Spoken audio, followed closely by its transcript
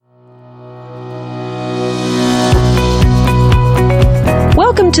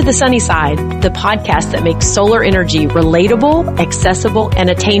Welcome to The Sunny Side, the podcast that makes solar energy relatable, accessible, and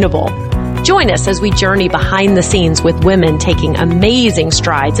attainable. Join us as we journey behind the scenes with women taking amazing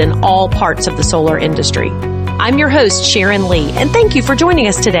strides in all parts of the solar industry. I'm your host, Sharon Lee, and thank you for joining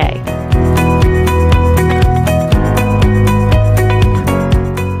us today.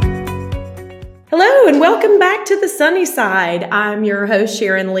 Hello, and welcome back to The Sunny Side. I'm your host,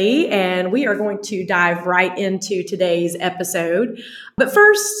 Sharon Lee, and we are going to dive right into today's episode. But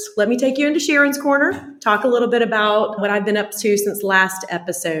first, let me take you into Sharon's Corner, talk a little bit about what I've been up to since last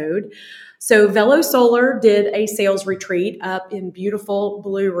episode. So Velo Solar did a sales retreat up in beautiful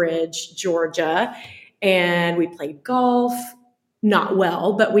Blue Ridge, Georgia, and we played golf. Not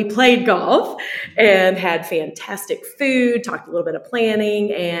well, but we played golf and had fantastic food, talked a little bit of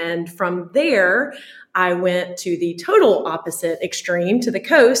planning. And from there, I went to the total opposite extreme to the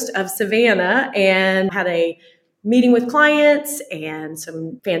coast of Savannah and had a meeting with clients and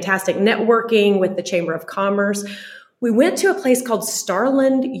some fantastic networking with the Chamber of Commerce. We went to a place called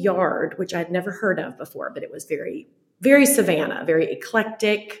Starland Yard, which I'd never heard of before, but it was very, very Savannah, very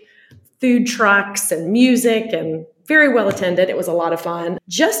eclectic, food trucks and music and very well attended. It was a lot of fun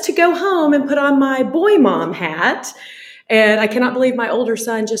just to go home and put on my boy mom hat. And I cannot believe my older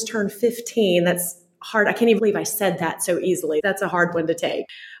son just turned 15. That's hard. I can't even believe I said that so easily. That's a hard one to take.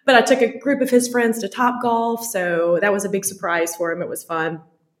 But I took a group of his friends to Topgolf. So that was a big surprise for him. It was fun.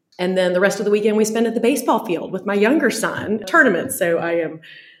 And then the rest of the weekend we spent at the baseball field with my younger son, tournaments. So I am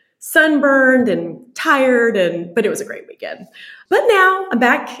sunburned and tired, but it was a great weekend. But now I'm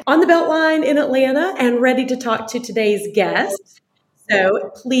back on the Beltline in Atlanta and ready to talk to today's guest.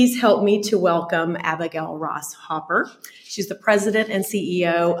 So please help me to welcome Abigail Ross Hopper. She's the president and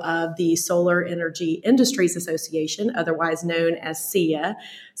CEO of the Solar Energy Industries Association, otherwise known as SEIA.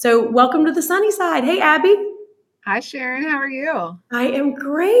 So welcome to the Sunny Side. Hey, Abby. Hi, Sharon. How are you? I am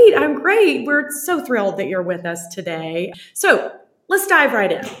great. We're so thrilled that you're with us today. So let's dive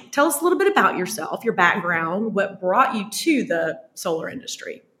right in. Tell us a little bit about yourself, your background, what brought you to the solar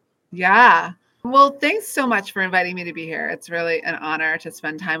industry. Yeah. Well, thanks so much for inviting me to be here. It's really an honor to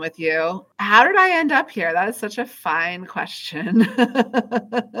spend time with you. How did I end up here? That is such a fine question.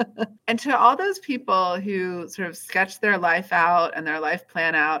 And to all those people who sort of sketched their life out and their life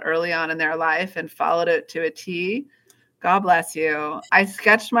plan out early on in their life and followed it to a T, God bless you. I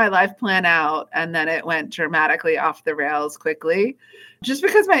sketched my life plan out and then it went dramatically off the rails quickly just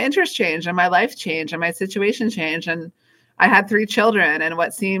because my interests changed and my life changed and my situation changed. And I had 3 children, and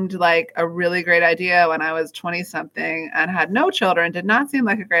what seemed like a really great idea when I was 20 something and had no children did not seem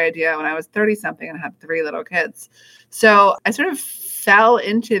like a great idea when I was 30 something and had 3 little kids. So I sort of fell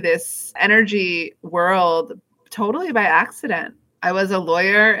into this energy world totally by accident. I was a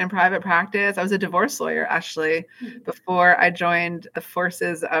lawyer in private practice. I was a divorce lawyer, actually, before I joined the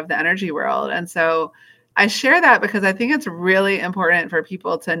forces of the energy world. And so I share that because I think it's really important for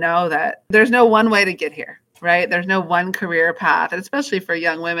people to know that there's no one way to get here, right? There's no one career path, and especially for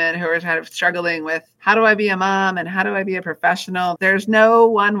young women who are kind of struggling with how do I be a mom and how do I be a professional? There's no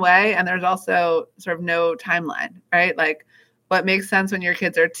one way, and there's also sort of no timeline, right? Like what makes sense when your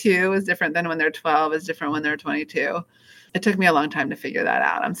kids are 2 is different than when they're 12, is different when they're 22. It took me a long time to figure that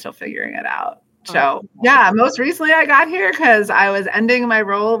out. I'm still figuring it out. So yeah, most recently I got here because I was ending my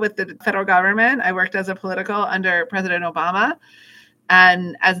role with the federal government. I worked as a political under President Obama.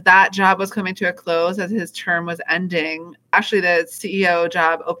 And as that job was coming to a close, as his term was ending, actually the CEO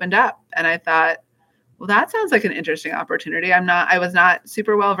job opened up. And I thought, well, that sounds like an interesting opportunity. I was not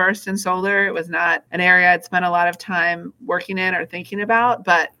super well versed in solar. It was not an area I'd spent a lot of time working in or thinking about,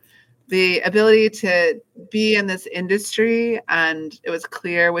 but the ability to be in this industry, and it was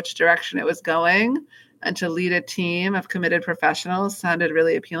clear which direction it was going, and to lead a team of committed professionals sounded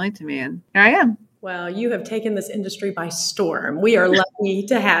really appealing to me. And here I am. Well, you have taken this industry by storm. We are lucky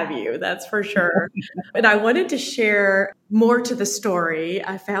to have you, that's for sure. And I wanted to share more to the story.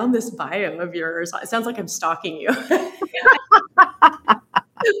 I found this bio of yours. It sounds like I'm stalking you.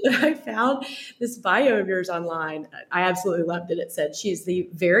 I found this bio of yours online. I absolutely loved it. It said she's the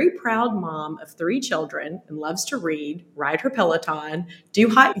very proud mom of 3 children and loves to read, ride her Peloton, do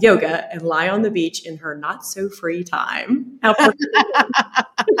hot yoga, and lie on the beach in her not so free time. How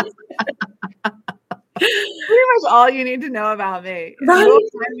pretty much all you need to know about me. Right? You'll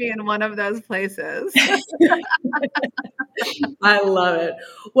find me in one of those places. I love it.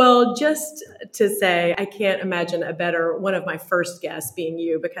 Well, just to say, I can't imagine a better one of my first guests being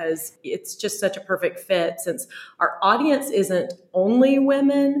you, because it's just such a perfect fit, since our audience isn't only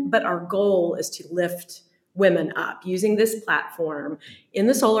women, but our goal is to lift women up using this platform in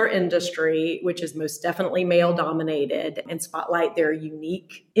the solar industry, which is most definitely male dominated, and spotlight their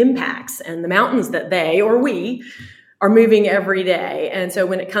unique impacts and the mountains that they or we are moving every day. And so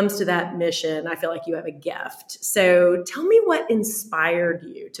when it comes to that mission, I feel like you have a gift. So tell me what inspired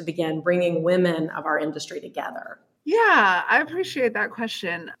you to begin bringing women of our industry together. Yeah, I appreciate that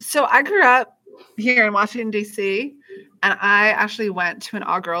question. So I grew up here in Washington, D.C., and I actually went to an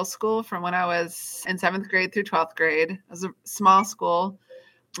all-girls school from when I was in 7th grade through 12th grade. It was a small school.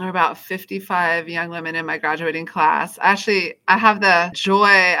 There were about 55 young women in my graduating class. Actually, I have the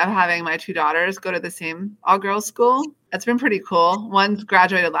joy of having my 2 daughters go to the same all-girls school. It's been pretty cool. One's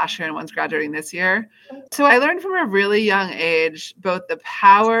graduated last year and one's graduating this year. So I learned from a really young age both the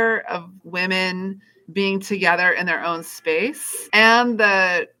power of women being together in their own space and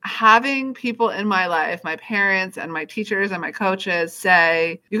the having people in my life, my parents and my teachers and my coaches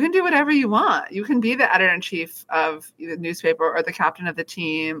say, you can do whatever you want. You can be the editor-in-chief of the newspaper or the captain of the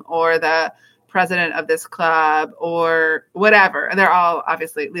team or the president of this club or whatever. And they're all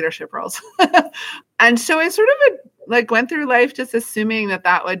obviously leadership roles. And so I sort of went through life just assuming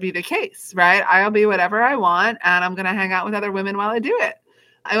that would be the case, right? I'll be whatever I want and I'm going to hang out with other women while I do it.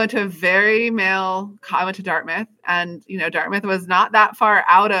 I went to I went to Dartmouth, and, Dartmouth was not that far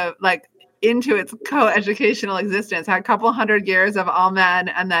out of into its co-educational existence. Had a couple hundred years of all men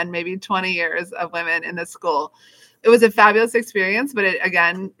and then maybe 20 years of women in the school. It was a fabulous experience, but it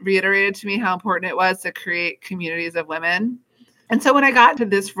again reiterated to me how important it was to create communities of women. And so when I got to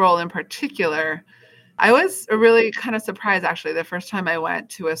this role in particular, I was really kind of surprised, actually, the first time I went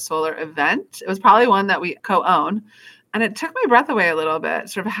to a solar event. It was probably one that we co-own. And it took my breath away a little bit,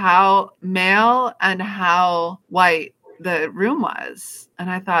 sort of how male and how white the room was. And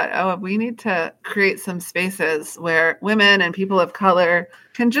I thought, we need to create some spaces where women and people of color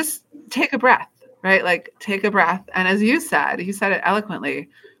can just take a breath, right? Take a breath. And as you said it eloquently,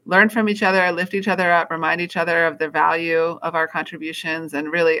 learn from each other, lift each other up, remind each other of the value of our contributions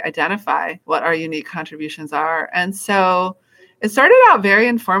and really identify what our unique contributions are. And so it started out very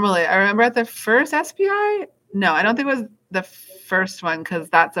informally. I remember at the first SPI, no, I don't think it was the first one because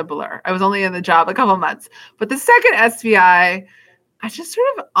that's a blur. I was only in the job a couple months. But the second SPI, I just sort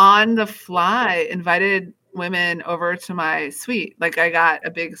of on the fly invited women over to my suite. I got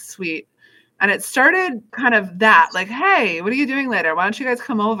a big suite. And it started kind of that, hey, what are you doing later? Why don't you guys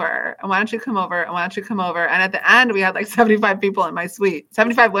come over? And why don't you come over? And why don't you come over? And at the end, we had 75 people in my suite,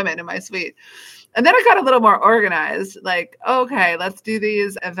 75 women in my suite. And then I got a little more organized, okay, let's do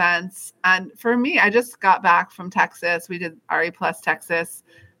these events. And for me, I just got back from Texas. We did RE Plus Texas,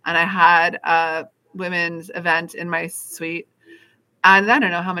 and I had a women's event in my suite. And I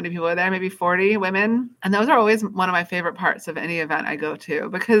don't know how many people were there, maybe 40 women. And those are always one of my favorite parts of any event I go to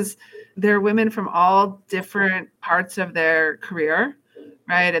because they're women from all different parts of their career.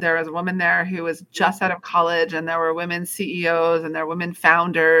 Right. There was a woman there who was just out of college, and there were women CEOs, and there were women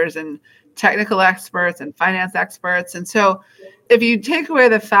founders and technical experts and finance experts. And so if you take away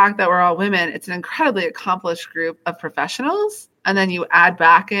the fact that we're all women, it's an incredibly accomplished group of professionals. And then you add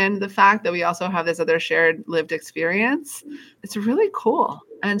back in the fact that we also have this other shared lived experience. It's really cool.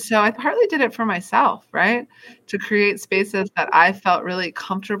 And so I partly did it for myself, right? To create spaces that I felt really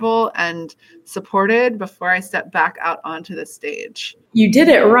comfortable and supported before I stepped back out onto the stage. You did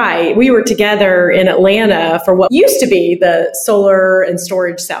it right. We were together in Atlanta for what used to be the Solar and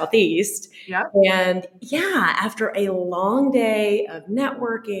Storage Southeast. Yep. And after a long day of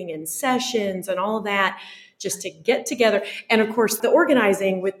networking and sessions and all of that, just to get together. And of course, the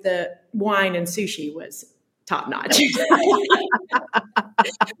organizing with the wine and sushi was top notch. And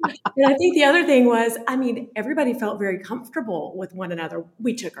I think the other thing was, everybody felt very comfortable with one another.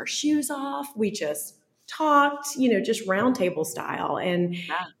 We took our shoes off. We just talked, just round table style. And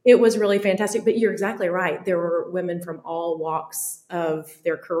it was really fantastic. But you're exactly right. There were women from all walks of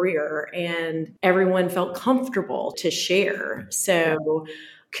their career, and everyone felt comfortable to share. So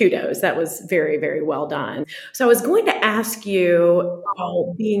kudos. That was very, very well done. So I was going to ask you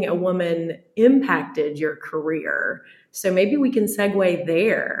how being a woman impacted your career. So maybe we can segue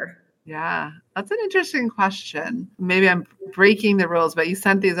there. Yeah, that's an interesting question. Maybe I'm breaking the rules, but you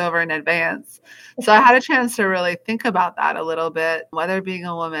sent these over in advance. So I had a chance to really think about that a little bit, whether being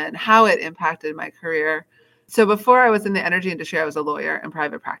a woman, how it impacted my career. So before I was in the energy industry, I was a lawyer in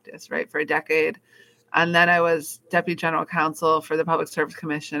private practice, right, for a decade. And then I was deputy general counsel for the Public Service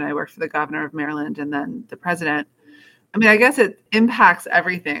Commission. I worked for the governor of Maryland and then the president. I mean, I guess it impacts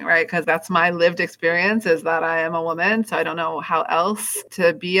everything, right? Because that's my lived experience is that I am a woman. So I don't know how else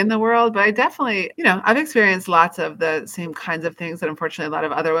to be in the world. But I definitely, I've experienced lots of the same kinds of things that unfortunately a lot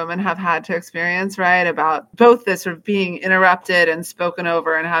of other women have had to experience, right? About both this sort of being interrupted and spoken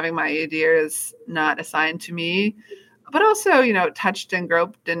over and having my ideas not assigned to me, but also, touched and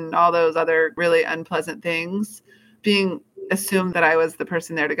groped and all those other really unpleasant things, being assumed that I was the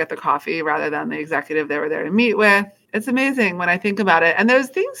person there to get the coffee rather than the executive they were there to meet with. It's amazing when I think about it. And those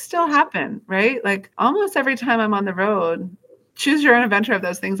things still happen, right? Like almost every time I'm on the road, choose your own adventure of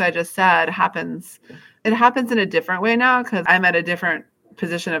those things I just said happens. It happens in a different way now because I'm at a different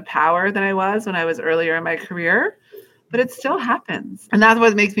position of power than I was when I was earlier in my career, but it still happens. And that's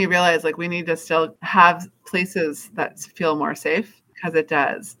what makes me realize like we need to still have places that feel more safe. Because it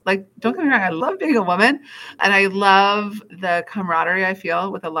does. Like, don't get me wrong, I love being a woman and I love the camaraderie I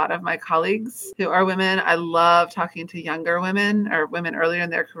feel with a lot of my colleagues who are women. I love talking to younger women or women earlier in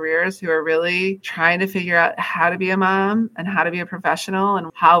their careers who are really trying to figure out how to be a mom and how to be a professional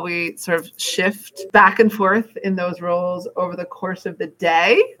and how we sort of shift back and forth in those roles over the course of the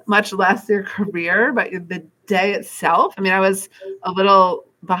day, much less their career, but the day itself. I mean, I was a little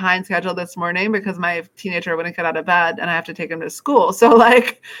behind schedule this morning because my teenager wouldn't get out of bed and I have to take him to school. So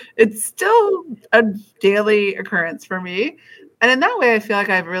like, it's still a daily occurrence for me. And in that way, I feel like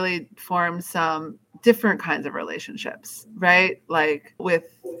I've really formed some different kinds of relationships, right? Like with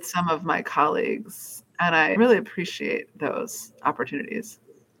some of my colleagues. And I really appreciate those opportunities.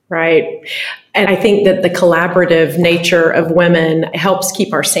 Right. And I think that the collaborative nature of women helps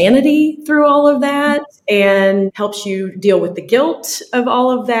keep our sanity through all of that and helps you deal with the guilt of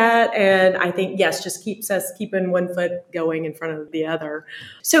all of that. And I think, yes, just keeps us keeping one foot going in front of the other.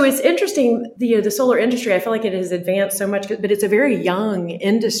 So it's interesting, the solar industry, I feel like it has advanced so much, but it's a very young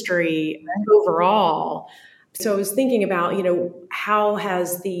industry overall. So I was thinking about, how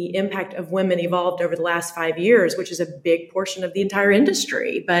has the impact of women evolved over the last 5 years, which is a big portion of the entire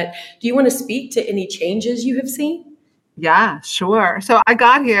industry. But do you want to speak to any changes you have seen? Yeah, sure. So I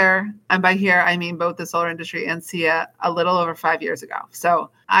got here, and by here, I mean both the solar industry and SEIA a little over 5 years ago. So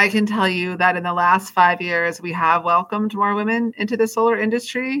I can tell you that in the last 5 years, we have welcomed more women into the solar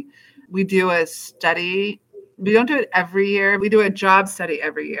industry. We do a study. We don't do it every year. We do a job study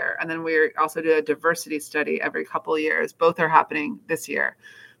every year. And then we also do a diversity study every couple of years. Both are happening this year.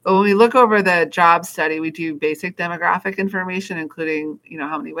 But when we look over the job study, we do basic demographic information, including,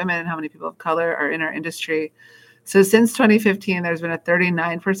 how many women, how many people of color are in our industry. So since 2015, there's been a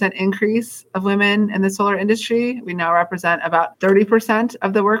 39% increase of women in the solar industry. We now represent about 30%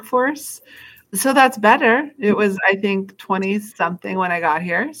 of the workforce. So that's better. It was, I think, 20 something when I got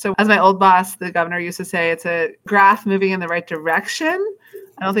here. So as my old boss, the governor, used to say, it's a graph moving in the right direction.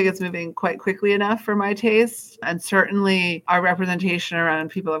 I don't think it's moving quite quickly enough for my taste. And certainly our representation around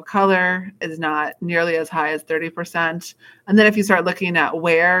people of color is not nearly as high as 30%. And then if you start looking at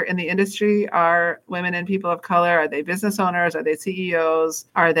where in the industry are women and people of color, are they business owners? Are they CEOs?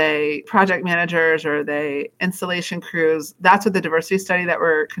 Are they project managers? Are they installation crews? That's what the diversity study that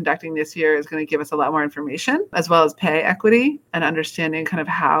we're conducting this year is going to give us a lot more information, as well as pay equity and understanding kind of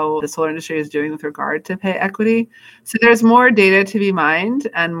how the solar industry is doing with regard to pay equity. So there's more data to be mined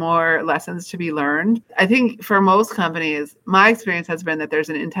and more lessons to be learned. I think for most companies, my experience has been that there's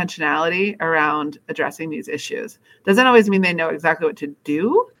an intentionality around addressing these issues. Doesn't always mean they know exactly what to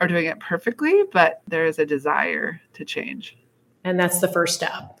do or doing it perfectly, but there is a desire to change. And that's the first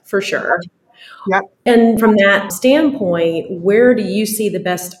step, for sure. Yep. And from that standpoint, where do you see the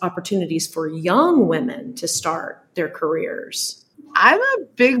best opportunities for young women to start their careers? I'm a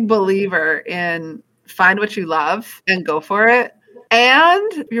big believer in find what you love and go for it.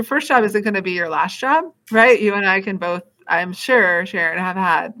 And your first job isn't going to be your last job, right? You and I can both, I'm sure, Sharon, have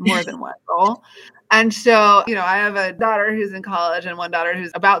had more than one role. And so, I have a daughter who's in college and one daughter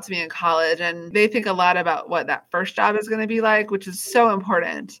who's about to be in college, and they think a lot about what that first job is going to be like, which is so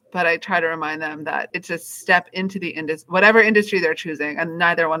important. But I try to remind them that it's a step into the industry, whatever industry they're choosing. And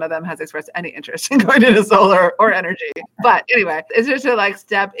neither one of them has expressed any interest in going into solar or energy. But anyway, it's just to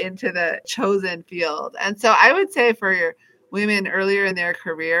step into the chosen field. And so I would say for your women earlier in their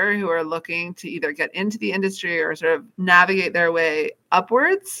career who are looking to either get into the industry or sort of navigate their way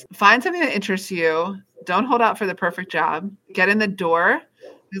upwards, find something that interests you. Don't hold out for the perfect job. Get in the door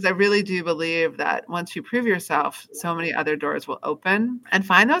because I really do believe that once you prove yourself, so many other doors will open. And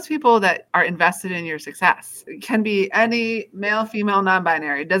find those people that are invested in your success. It can be any male, female,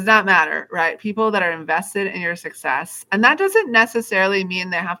 non-binary, does not matter, right? People that are invested in your success. And that doesn't necessarily mean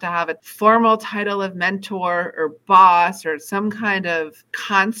they have to have a formal title of mentor or boss or some kind of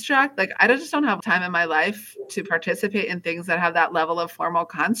construct. Like, I just don't have time in my life to participate in things that have that level of formal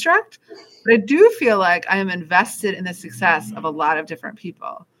construct. But I do feel like I am invested in the success of a lot of different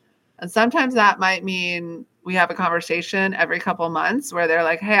people. And sometimes that might mean we have a conversation every couple months where they're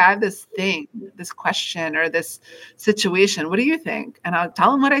like, hey, I have this thing, this question or this situation. What do you think? And I'll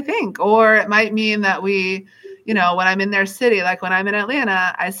tell them what I think. Or it might mean that we, when I'm in their city, like when I'm in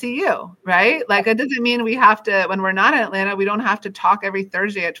Atlanta, I see you, right? Like, it doesn't mean we have to, when we're not in Atlanta, we don't have to talk every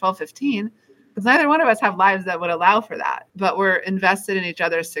Thursday at 12:15. Because neither one of us have lives that would allow for that, but we're invested in each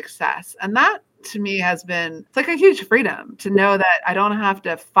other's success. And that to me has been, it's like a huge freedom to know that I don't have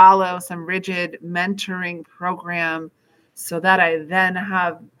to follow some rigid mentoring program so that I then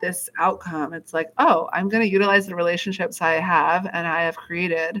have this outcome. It's like, oh, I'm going to utilize the relationships I have and I have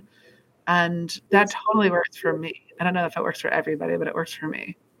created. And that totally works for me. I don't know if it works for everybody, but it works for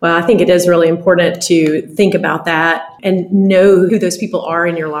me. Well, I think it is really important to think about that and know who those people are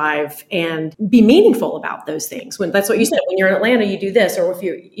in your life and be meaningful about those things. When that's what you said, when you're in Atlanta, you do this, or if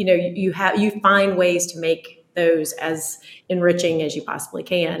you find ways to make those as enriching as you possibly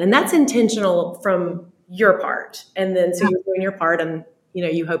can. And that's intentional from your part. And then so you're doing your part and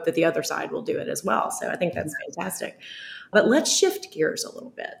you hope that the other side will do it as well. So I think that's fantastic. But let's shift gears a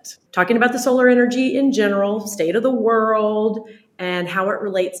little bit. Talking about the solar energy in general, state of the world, and how it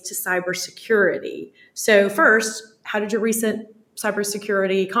relates to cybersecurity. So first, how did your recent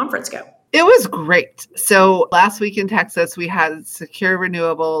cybersecurity conference go? It was great. So last week in Texas, we had Secure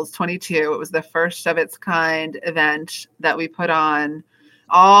Renewables 22. It was the first of its kind event that we put on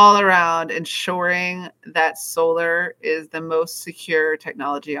all around ensuring that solar is the most secure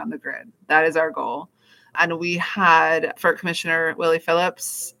technology on the grid. That is our goal. And we had FERC Commissioner Willie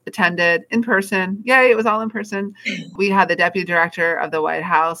Phillips attended in person. Yay, it was all in person. We had the Deputy Director of the White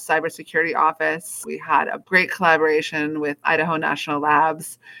House Cybersecurity Office. We had a great collaboration with Idaho National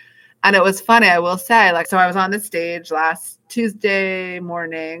Labs. And it was funny, I will say, so I was on the stage last Tuesday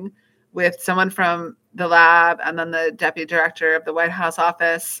morning with someone from the lab and then the Deputy Director of the White House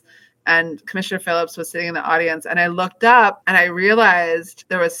office. And Commissioner Phillips was sitting in the audience, and I looked up and I realized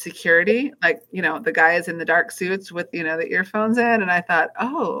there was security, the guys in the dark suits with, the earphones in. And I thought,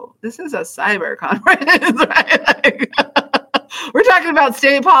 oh, this is a cyber conference, right? We're talking about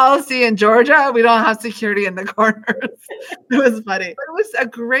state policy in Georgia. We don't have security in the corners. It was funny. It was a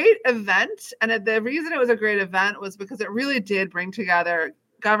great event. And the reason it was a great event was because it really did bring together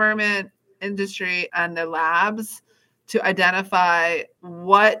government, industry, and the labs to identify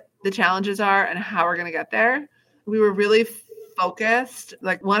what the challenges are and how we're going to get there. We were really focused.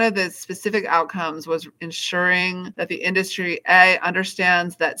 One of the specific outcomes was ensuring that the industry,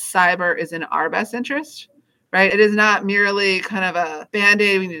 understands that cyber is in our best interest, right? It is not merely kind of a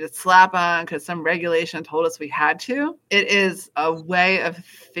Band-Aid we need to slap on because some regulation told us we had to. It is a way of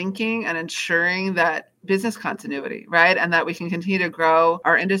thinking and ensuring that business continuity, right? And that we can continue to grow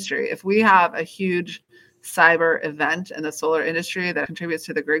our industry. If we have a huge cyber event in the solar industry that contributes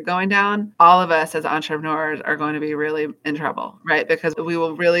to the grid going down, all of us as entrepreneurs are going to be really in trouble, right? Because we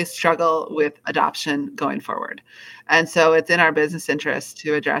will really struggle with adoption going forward. And so it's in our business interest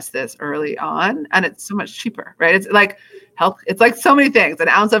to address this early on. And it's so much cheaper, right? It's like health. It's like so many things. An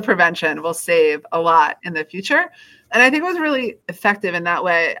ounce of prevention will save a lot in the future. And I think it was really effective in that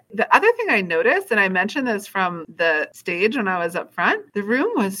way. The other thing I noticed, and I mentioned this from the stage when I was up front, the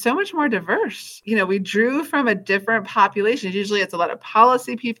room was so much more diverse. We drew from a different population. Usually it's a lot of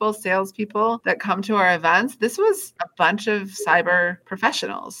policy people, salespeople that come to our events. This was a bunch of cyber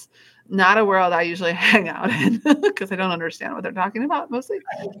professionals. Not a world I usually hang out in because I don't understand what they're talking about mostly.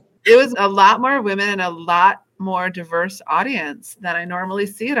 It was a lot more women and a lot more diverse audience than I normally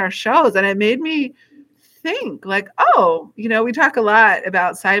see at our shows. And it made me think we talk a lot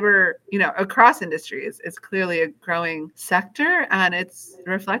about cyber, across industries. It's clearly a growing sector and it's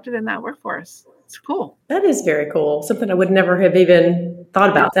reflected in that workforce. It's cool. That is very cool. Something I would never have even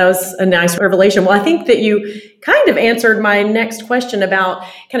thought about. That was a nice revelation. Well, I think that you kind of answered my next question about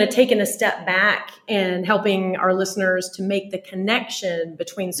kind of taking a step back and helping our listeners to make the connection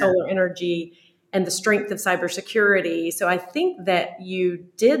between solar energy and the strength of cybersecurity. So I think that you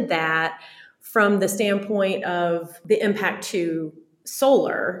did that from the standpoint of the impact to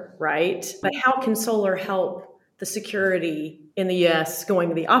solar, right? But how can solar help the security in the U.S.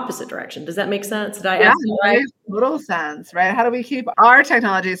 going the opposite direction. Does that make sense? Did I Yeah, ask that that right? makes total sense, right? How do we keep our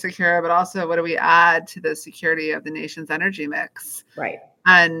technology secure, but also what do we add to the security of the nation's energy mix? Right.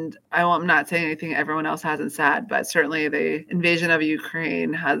 And I'm not saying anything everyone else hasn't said, but certainly the invasion of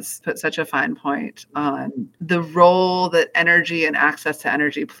Ukraine has put such a fine point on the role that energy and access to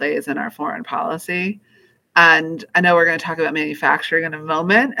energy plays in our foreign policy. And I know we're going to talk about manufacturing in a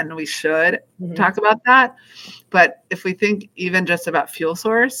moment, and we should talk about that. But if we think even just about fuel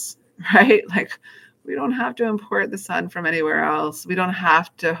source, right? Like, we don't have to import the sun from anywhere else. We don't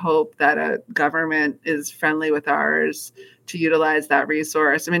have to hope that a government is friendly with ours to utilize that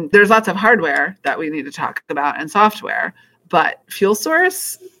resource. I mean, there's lots of hardware that we need to talk about and software, but fuel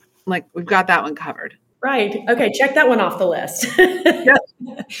source, like, we've got that one covered. Right. Okay. Check that one off the list. Yep.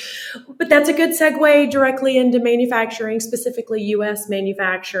 But that's a good segue directly into manufacturing, specifically U.S.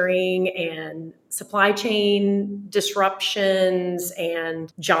 manufacturing and supply chain disruptions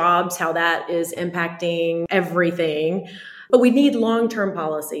and jobs, how that is impacting everything. But we need long-term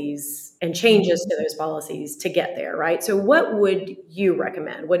policies and changes to those policies to get there, right? So what would you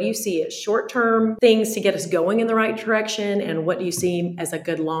recommend? What do you see as short-term things to get us going in the right direction? And what do you see as a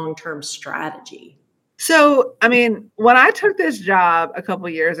good long-term strategy? So, I mean, when I took this job a couple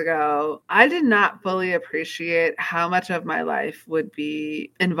of years ago, I did not fully appreciate how much of my life would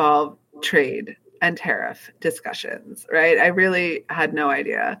be involved trade and tariff discussions, right? I really had no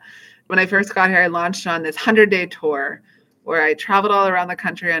idea. When I first got here, I launched on this 100-day tour where I traveled all around the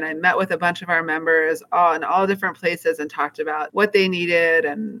country and I met with a bunch of our members in all different places and talked about what they needed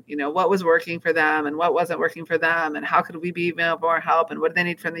and, you know, what was working for them and what wasn't working for them and how could we be more help and what do they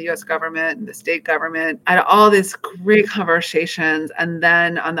need from the U.S. government and the state government. I had all these great conversations. And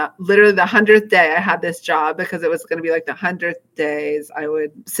then on literally the 100th day, I had this job because it was going to be like the 100th days I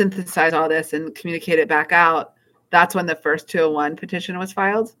would synthesize all this and communicate it back out. That's when the first 201 petition was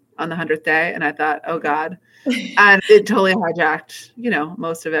filed on the 100th day. And I thought, oh God. And it totally hijacked, you know,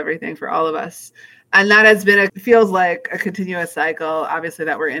 most of everything for all of us. And that has been, feels like a continuous cycle, obviously,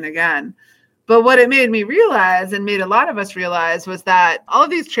 that we're in again. But what it made me realize and made a lot of us realize was that all of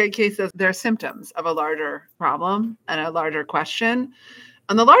these trade cases, they're symptoms of a larger problem and a larger question.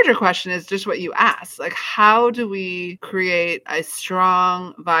 And the larger question is just what you asked, like, how do we create a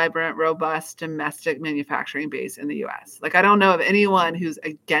strong, vibrant, robust domestic manufacturing base in the U.S.? Like, I don't know of anyone who's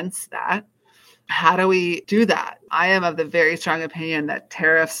against that. How do we do that? I am of the very strong opinion that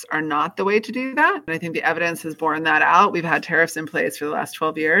tariffs are not the way to do that. And I think the evidence has borne that out. We've had tariffs in place for the last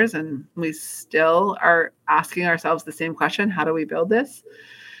 12 years, and we still are asking ourselves the same question. How do we build this?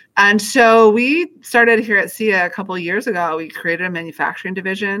 And so we started here at SEIA a couple of years ago. We created a manufacturing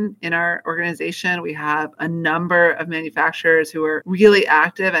division in our organization. We have a number of manufacturers who are really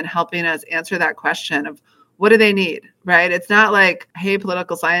active and helping us answer that question of what do they need, right? It's not like, hey,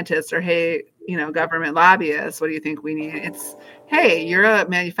 political scientists or hey, you know, government lobbyists, what do you think we need? It's, hey, you're a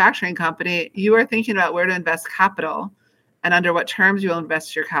manufacturing company. You are thinking about where to invest capital and under what terms you will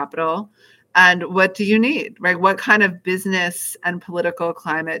invest your capital. And what do you need, right? What kind of business and political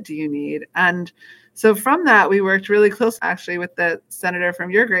climate do you need? And so from that, we worked really close actually with the senator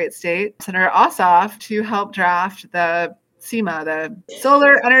from your great state, Senator Ossoff, to help draft the SEMA, the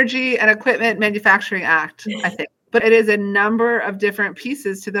Solar Energy and Equipment Manufacturing Act, I think. But it is a number of different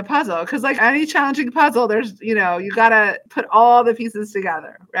pieces to the puzzle because like any challenging puzzle, there's, you know, you got to put all the pieces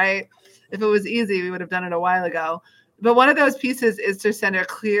together, right? If it was easy, we would have done it a while ago. But one of those pieces is to send a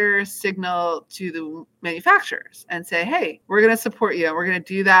clear signal to the manufacturers and say, hey, we're going to support you. And we're going to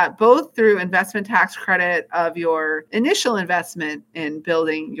do that both through investment tax credit of your initial investment in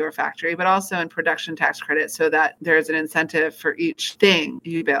building your factory, but also in production tax credit so that there's an incentive for each thing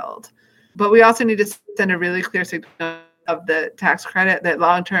you build. But we also need to send a really clear signal of the tax credit, that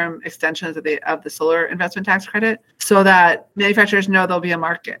long-term extensions of the solar investment tax credit, so that manufacturers know there'll be a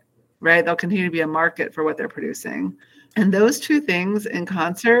market, right? There'll continue to be a market for what they're producing. And those two things in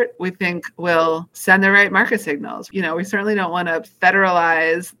concert, we think will send the right market signals. You know, we certainly don't want to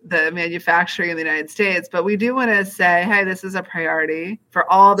federalize the manufacturing in the United States, but we do want to say, hey, this is a priority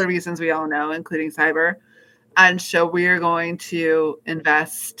for all the reasons we all know, including cyber. And so we are going to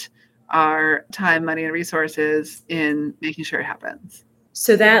invest our time, money, and resources in making sure it happens.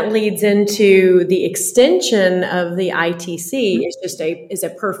 So that leads into the extension of the ITC is a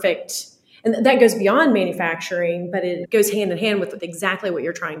perfect, and that goes beyond manufacturing, but it goes hand in hand with exactly what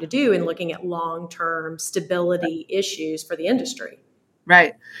you're trying to do in looking at long-term stability issues for the industry.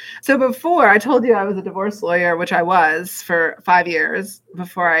 Right. So before, I told you I was a divorce lawyer, which I was for 5 years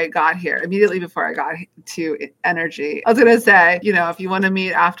before I got here, immediately before I got to energy. I was going to say, if you want to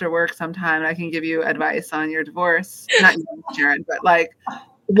meet after work sometime, I can give you advice on your divorce. Not you, Sharon, but like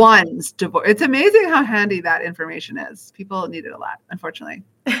one's divorce. It's amazing how handy that information is. People need it a lot, unfortunately.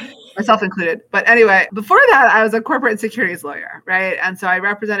 Myself included. But anyway, before that, I was a corporate securities lawyer, right? And so I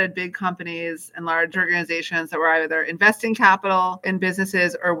represented big companies and large organizations that were either investing capital in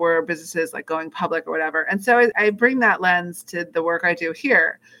businesses or were businesses like going public or whatever. And so I bring that lens to the work I do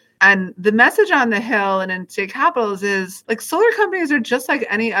here. And the message on the Hill and in state capitals is like solar companies are just like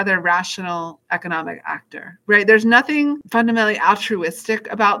any other rational economic actor, right? There's nothing fundamentally altruistic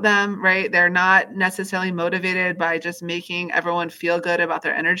about them, right? They're not necessarily motivated by just making everyone feel good about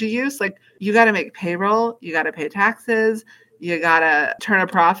their energy use. Like you got to make payroll, you got to pay taxes, you got to turn a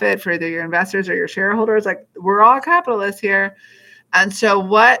profit for either your investors or your shareholders. Like we're all capitalists here. And so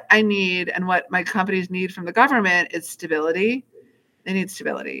what I need and what my companies need from the government is stability. They need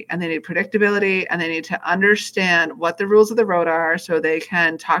stability and they need predictability and they need to understand what the rules of the road are so they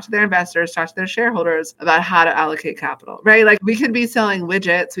can talk to their investors, talk to their shareholders about how to allocate capital, right? Like we could be selling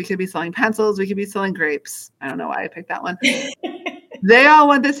widgets, we could be selling pencils, we could be selling grapes. I don't know why I picked that one. They all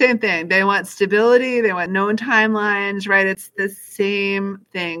want the same thing. They want stability. They want known timelines, right? It's the same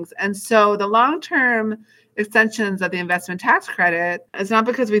things. And so the long-term extensions of the investment tax credit is not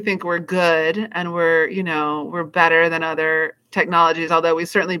because we think we're good and we're better than other technologies, although we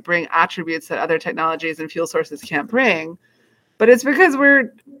certainly bring attributes that other technologies and fuel sources can't bring. But it's because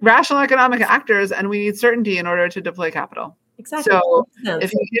we're rational economic actors and we need certainty in order to deploy capital. Exactly. So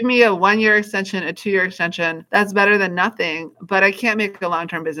if you give me a 1-year extension, a 2-year extension, that's better than nothing. But I can't make a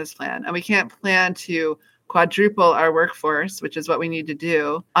long-term business plan. And we can't plan to quadruple our workforce, which is what we need to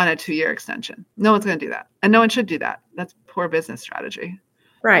do on a 2-year extension. No one's going to do that. And no one should do that. That's poor business strategy.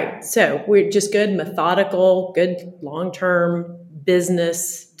 Right. So we're just good, methodical, good long-term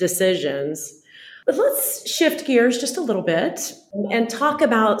business decisions. But let's shift gears just a little bit and talk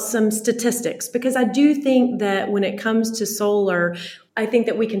about some statistics, because I do think that when it comes to solar, I think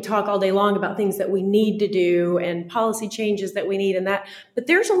that we can talk all day long about things that we need to do and policy changes that we need and that. But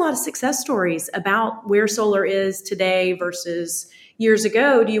there's a lot of success stories about where solar is today versus years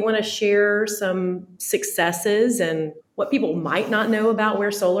ago. Do you want to share some successes and what people might not know about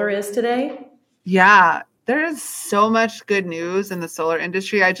where solar is today? Yeah. There is so much good news in the solar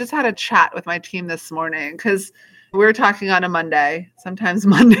industry. I just had a chat with my team this morning because we're talking on a Monday. Sometimes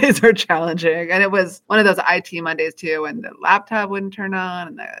Mondays are challenging. And it was one of those IT Mondays too, and the laptop wouldn't turn on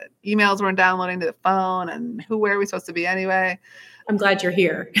and the emails weren't downloading to the phone. And where are we supposed to be anyway? I'm glad you're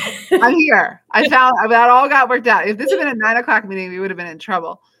here. I'm here. That all got worked out. If this had been a 9:00 meeting, we would have been in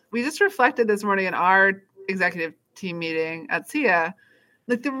trouble. We just reflected this morning in our executive team meeting at SEIA.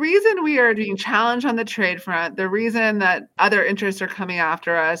 Like the reason we are being challenged on the trade front, the reason that other interests are coming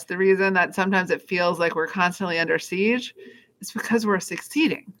after us, the reason that sometimes it feels like we're constantly under siege is because we're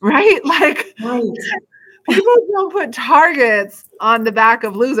succeeding, right? Like people don't put targets on the back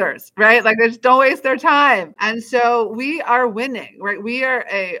of losers, right? Like they just don't waste their time. And so we are winning, right? We are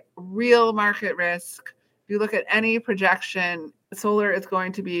a real market risk. If you look at any projection, solar is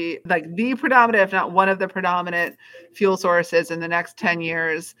going to be like the predominant, if not one of the predominant fuel sources in the next 10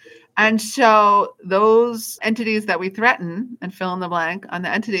 years. And so those entities that we threaten and fill in the blank on the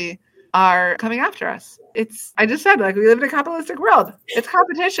entity are coming after us. I just said, like, we live in a capitalistic world. It's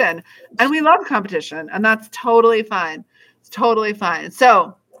competition and we love competition, and that's totally fine. It's totally fine.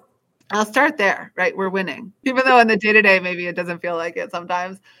 So I'll start there, right? We're winning, even though in the day-to-day, maybe it doesn't feel like it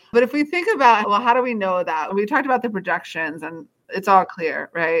sometimes. But if we think about, well, how do we know that? We talked about the projections and it's all clear,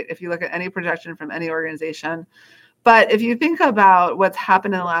 right? If you look at any projection from any organization. But if you think about what's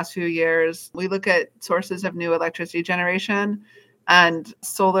happened in the last few years, we look at sources of new electricity generation, and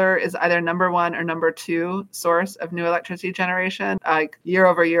solar is either number 1 or number 2 source of new electricity generation, like year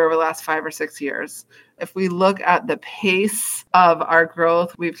over year over the last 5 or 6 years. If we look at the pace of our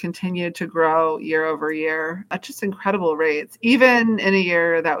growth, we've continued to grow year over year at just incredible rates, even in a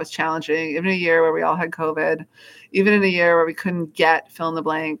year that was challenging, even a year where we all had COVID, even in a year where we couldn't get fill in the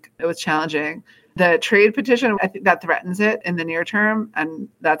blank, it was challenging. The trade petition, I think that threatens it in the near term, and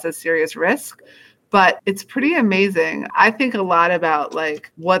that's a serious risk. But it's pretty amazing. I think a lot about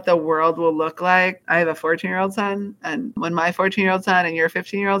like what the world will look like. I have a 14-year-old son, and when my 14-year-old son and your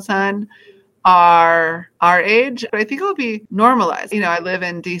 15-year-old son are our age, I think it will be normalized. I live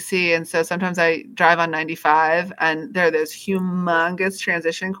in DC, and so sometimes I drive on 95 and there are those humongous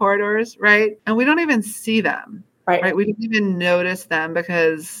transition corridors, right? And we don't even see them. Right. We don't even notice them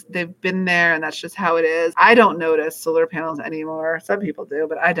because they've been there and that's just how it is. I don't notice solar panels anymore. Some people do,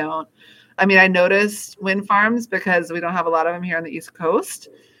 but I don't. I mean, I notice wind farms because we don't have a lot of them here on the East Coast.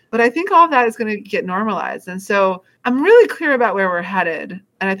 But I think all of that is going to get normalized. And so I'm really clear about where we're headed.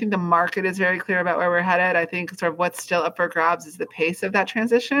 And I think the market is very clear about where we're headed. I think sort of what's still up for grabs is the pace of that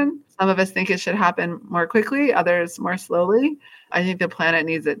transition. Some of us think it should happen more quickly, others more slowly. I think the planet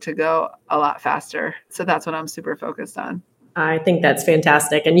needs it to go a lot faster. So that's what I'm super focused on. I think that's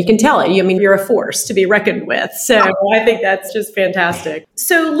fantastic. And you can tell it. I mean, you're a force to be reckoned with. So I think that's just fantastic.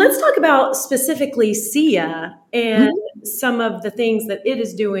 So let's talk about specifically SEIA and some of the things that it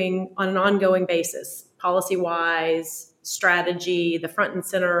is doing on an ongoing basis, policy-wise, strategy, the front and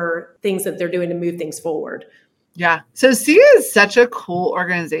center, things that they're doing to move things forward. Yeah. So SEIA is such a cool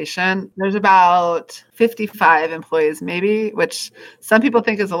organization. There's about 55 employees, maybe, which some people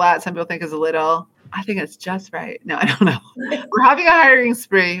think is a lot. Some people think is a little. I think it's just right. No, I don't know. We're having a hiring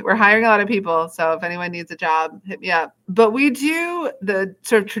spree. We're hiring a lot of people. So if anyone needs a job, hit me up. But we do the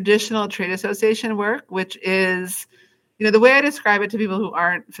sort of traditional trade association work, which is, the way I describe it to people who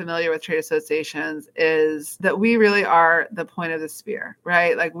aren't familiar with trade associations is that we really are the point of the spear,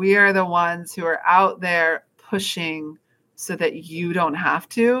 right? Like we are the ones who are out there pushing so that you don't have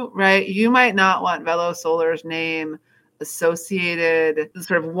to, right? You might not want Velo Solar's name associated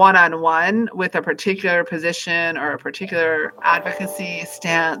sort of one-on-one with a particular position or a particular advocacy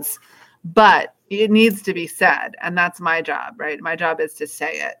stance, but it needs to be said. And that's my job, right? My job is to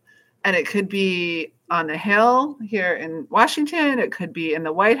say it. And it could be on the Hill here in Washington. It could be in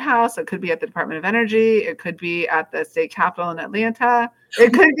the White House. It could be at the Department of Energy. It could be at the state capitol in Atlanta.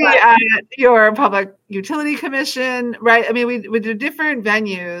 It could be at your Public Utility Commission, right? I mean, we do different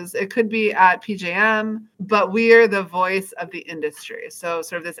venues. It could be at PJM, but we are the voice of the industry. So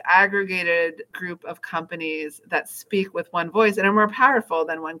sort of this aggregated group of companies that speak with one voice and are more powerful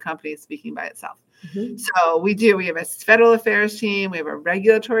than one company speaking by itself. Mm-hmm. So we have a federal affairs team, we have a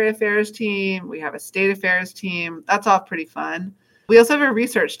regulatory affairs team, we have a state affairs team. That's all pretty fun. We also have a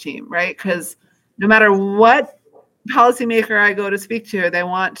research team, right? Because no matter what policymaker I go to speak to, they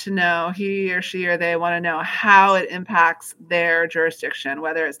want to know, he or she or they want to know how it impacts their jurisdiction,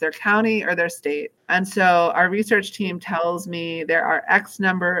 whether it's their county or their state. And so our research team tells me there are X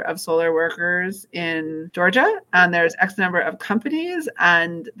number of solar workers in Georgia, and there's X number of companies,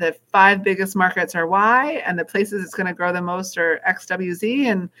 and the 5 biggest markets are Y, and the places it's going to grow the most are XWZ.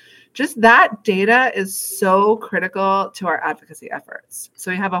 And just that data is so critical to our advocacy efforts.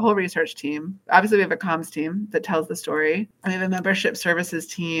 So we have a whole research team. Obviously, we have a comms team that tells the story. We have a membership services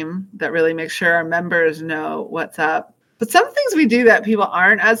team that really makes sure our members know what's up. But some things we do that people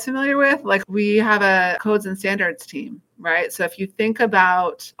aren't as familiar with, like we have a codes and standards team, right? So if you think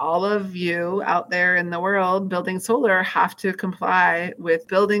about all of you out there in the world building solar have to comply with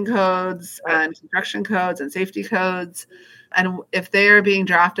building codes and construction codes and safety codes. And if they are being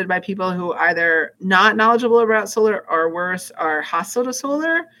drafted by people who either not knowledgeable about solar or worse, are hostile to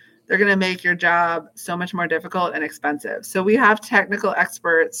solar, they're going to make your job so much more difficult and expensive. So we have technical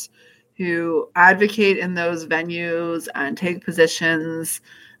experts who advocate in those venues and take positions.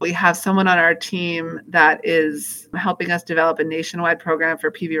 We have someone on our team that is helping us develop a nationwide program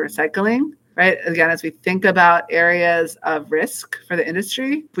for PV recycling, right? Again, as we think about areas of risk for the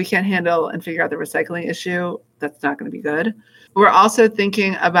industry, if we can't handle and figure out the recycling issue, that's not going to be good. We're also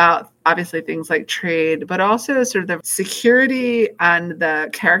thinking about obviously things like trade, but also sort of the security and the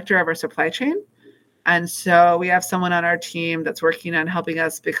character of our supply chain. And so we have someone on our team that's working on helping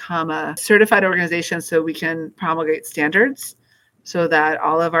us become a certified organization so we can promulgate standards so that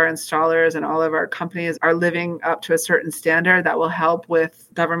all of our installers and all of our companies are living up to a certain standard that will help with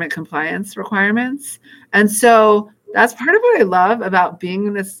government compliance requirements. And so that's part of what I love about being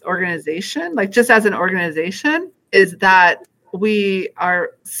in this organization, like just as an organization, is that we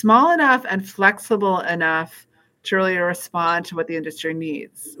are small enough and flexible enough to really respond to what the industry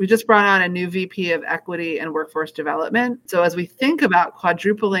needs. We just brought on a new VP of equity and workforce development. So as we think about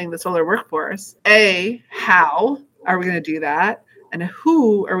quadrupling the solar workforce, how are we going to do that? And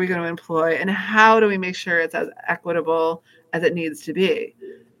who are we going to employ? And how do we make sure it's as equitable as it needs to be?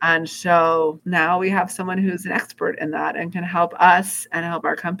 And so now we have someone who's an expert in that and can help us and help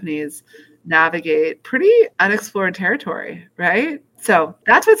our companies navigate pretty unexplored territory, right? So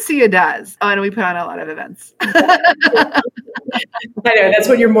that's what SEIA does. Oh, and we put on a lot of events. I know that's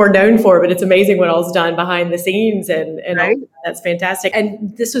what you're more known for, but it's amazing what all's done behind the scenes and right? That's fantastic.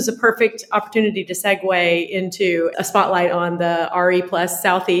 And this was a perfect opportunity to segue into a spotlight on the RE Plus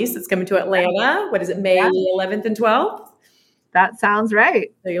Southeast that's coming to Atlanta. What is it, May 11th and 12th? That sounds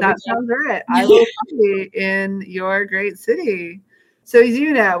right. That sounds right. I will be in your great city. So as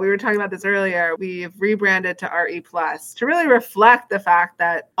you know, we were talking about this earlier, we've rebranded to RE Plus to really reflect the fact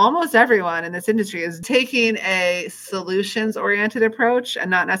that almost everyone in this industry is taking a solutions-oriented approach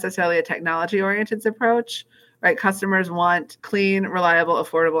and not necessarily a technology-oriented approach. Right? Customers want clean, reliable,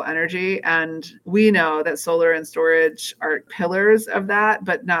 affordable energy. And we know that solar and storage are pillars of that,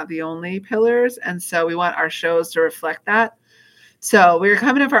 but not the only pillars. And so we want our shows to reflect that. So we're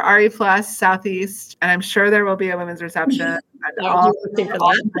coming in for RE Plus Southeast, and I'm sure there will be a women's reception.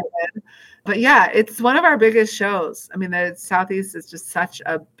 But yeah, it's one of our biggest shows. I mean, the Southeast is just such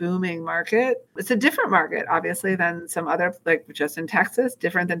a booming market. It's a different market, obviously, than some other, like just in Texas,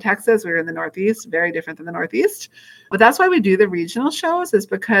 different than Texas. We were in the Northeast, very different than the Northeast. But that's why we do the regional shows, is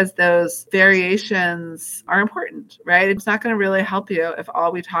because those variations are important, right? It's not going to really help you if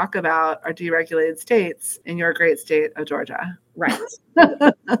all we talk about are deregulated states in your great state of Georgia. Right.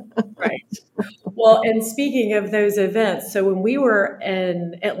 Right. Well, and speaking of those events, so when we were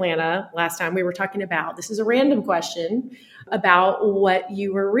in Atlanta last time, we were talking about, this is a random question, about what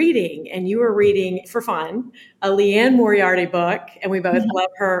you were reading. And you were reading, for fun, a Leanne Moriarty book, and we both love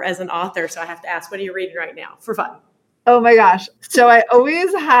her as an author. So I have to ask, what are you reading right now, for fun? Oh my gosh. So I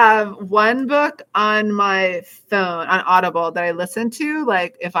always have one book on my phone, on Audible, that I listen to,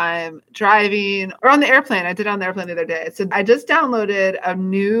 like if I'm driving or on the airplane. I did it on the airplane the other day. So I just downloaded a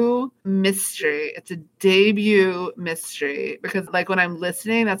new mystery. It's a debut mystery because like when I'm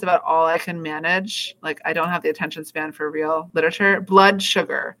listening, that's about all I can manage. Like I don't have the attention span for real literature. Blood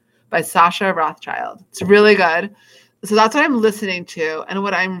Sugar by Sasha Rothschild. It's really good. So that's what I'm listening to. And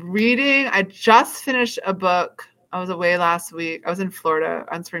what I'm reading, I just finished a book. I was away last week. I was in Florida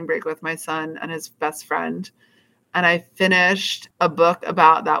on spring break with my son and his best friend. And I finished a book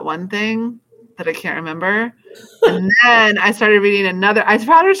about that one thing that I can't remember. And then I started reading I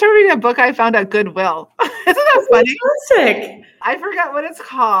started reading a book I found at Goodwill. Isn't that funny? Fantastic. I forgot what it's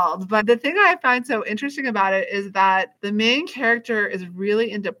called. But the thing I find so interesting about it is that the main character is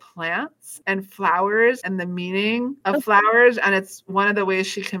really into plants and flowers and the meaning of flowers. And it's one of the ways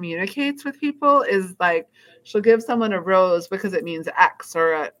she communicates with people is like, she'll give someone a rose because it means X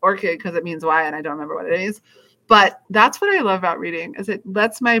or an orchid because it means Y, and I don't remember what it is. But that's what I love about reading, is it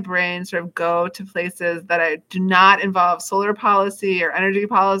lets my brain sort of go to places that I do not involve solar policy or energy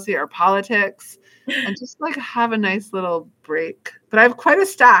policy or politics, and just like have a nice little break. But I have quite a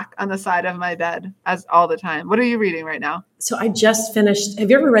stack on the side of my bed as all the time. What are you reading right now? So I just finished, have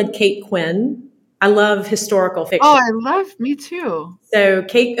you ever read Kate Quinn? I love historical fiction. Oh, me too. So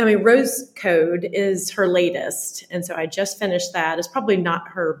Rose Code is her latest. And so I just finished that. It's probably not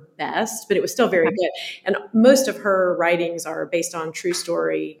her best, but it was still very good. And most of her writings are based on true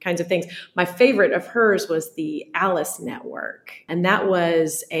story kinds of things. My favorite of hers was the Alice Network. And that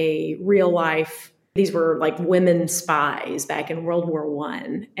was a real life, these were like women spies back in World War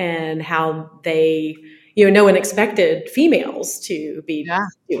I, and how they, no one expected females to be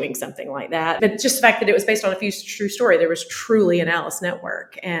doing something like that. But just the fact that it was based on a true story, there was truly an Alice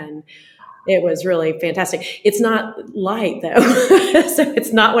Network. And it was really fantastic. It's not light, though. So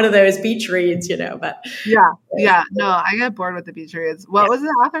it's not one of those beach reads, but. Yeah. No, I get bored with the beach reads. What was the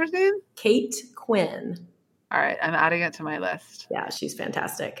author's name? Kate Quinn. All right. I'm adding it to my list. Yeah, she's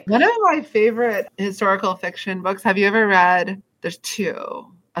fantastic. One of my favorite historical fiction books. Have you ever read, there's two,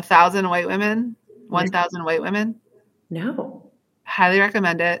 1,000 White Women? 1,000 White Women? No. Highly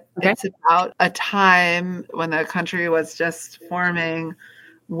recommend it. Okay. It's about a time when the country was just forming,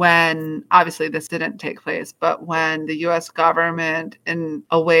 when obviously this didn't take place, but when the U.S. government, in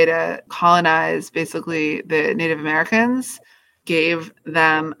a way to colonize basically the Native Americans, gave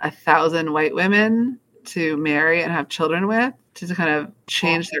them 1,000 white women to marry and have children with to kind of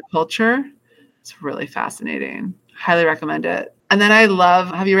change their culture. It's really fascinating. Highly recommend it. And then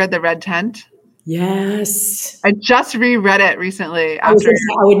have you read The Red Tent? Yes. I just reread it recently. I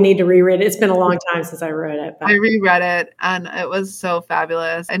would need to reread it. It's been a long time since I read it. I reread it and it was so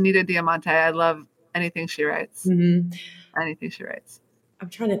fabulous. Anita Diamante, I love anything she writes. Mm-hmm. Anything she writes. I'm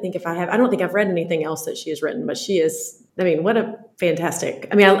trying to think if I don't think I've read anything else that she has written, but she is, what a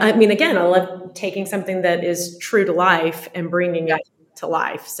fantastic, again, I love taking something that is true to life and bringing it to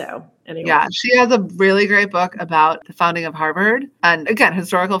life. So anyway. Yeah, she has a really great book about the founding of Harvard. And again,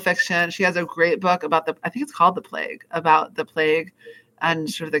 historical fiction. She has a great book about I think it's called The Plague, about the plague and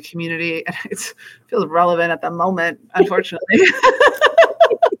sort of the community. And it feels relevant at the moment, unfortunately.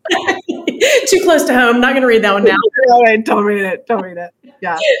 Too close to home. Not going to read that one now. All right, don't read it.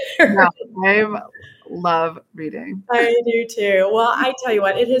 Yeah. No, I love reading. I do too. Well, I tell you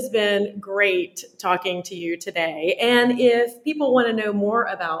what, it has been great talking to you today. And if people want to know more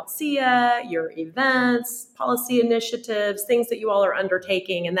about SEIA, your events, policy initiatives, things that you all are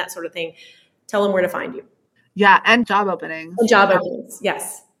undertaking and that sort of thing, tell them where to find you. Yeah, and job openings. And job openings,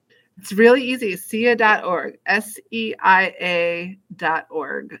 yes. It's really easy, SEIA.org, SEIA.org.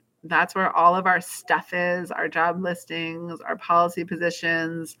 That's where all of our stuff is, our job listings, our policy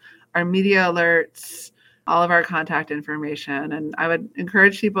positions, our media alerts, all of our contact information. And I would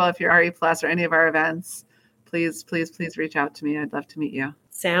encourage people, if you're RE Plus or any of our events, please reach out to me. I'd love to meet you.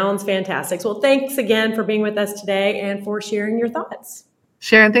 Sounds fantastic. Well, thanks again for being with us today and for sharing your thoughts.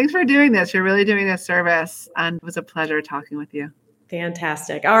 Sharon, thanks for doing this. You're really doing a service, and it was a pleasure talking with you.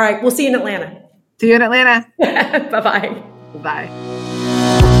 Fantastic. All right. We'll see you in Atlanta. See you in Atlanta. Bye-bye. Bye.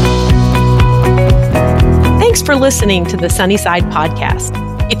 Thanks for listening to the Sunnyside Podcast.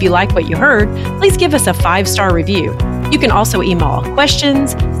 If you like what you heard, please give us a 5-star review. You can also email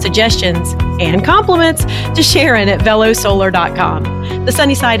questions, suggestions, and compliments to Sharon at velosolar.com. The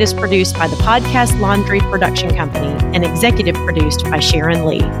Sunnyside is produced by the Podcast Laundry Production Company and executive produced by Sharon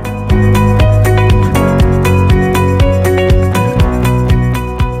Lee.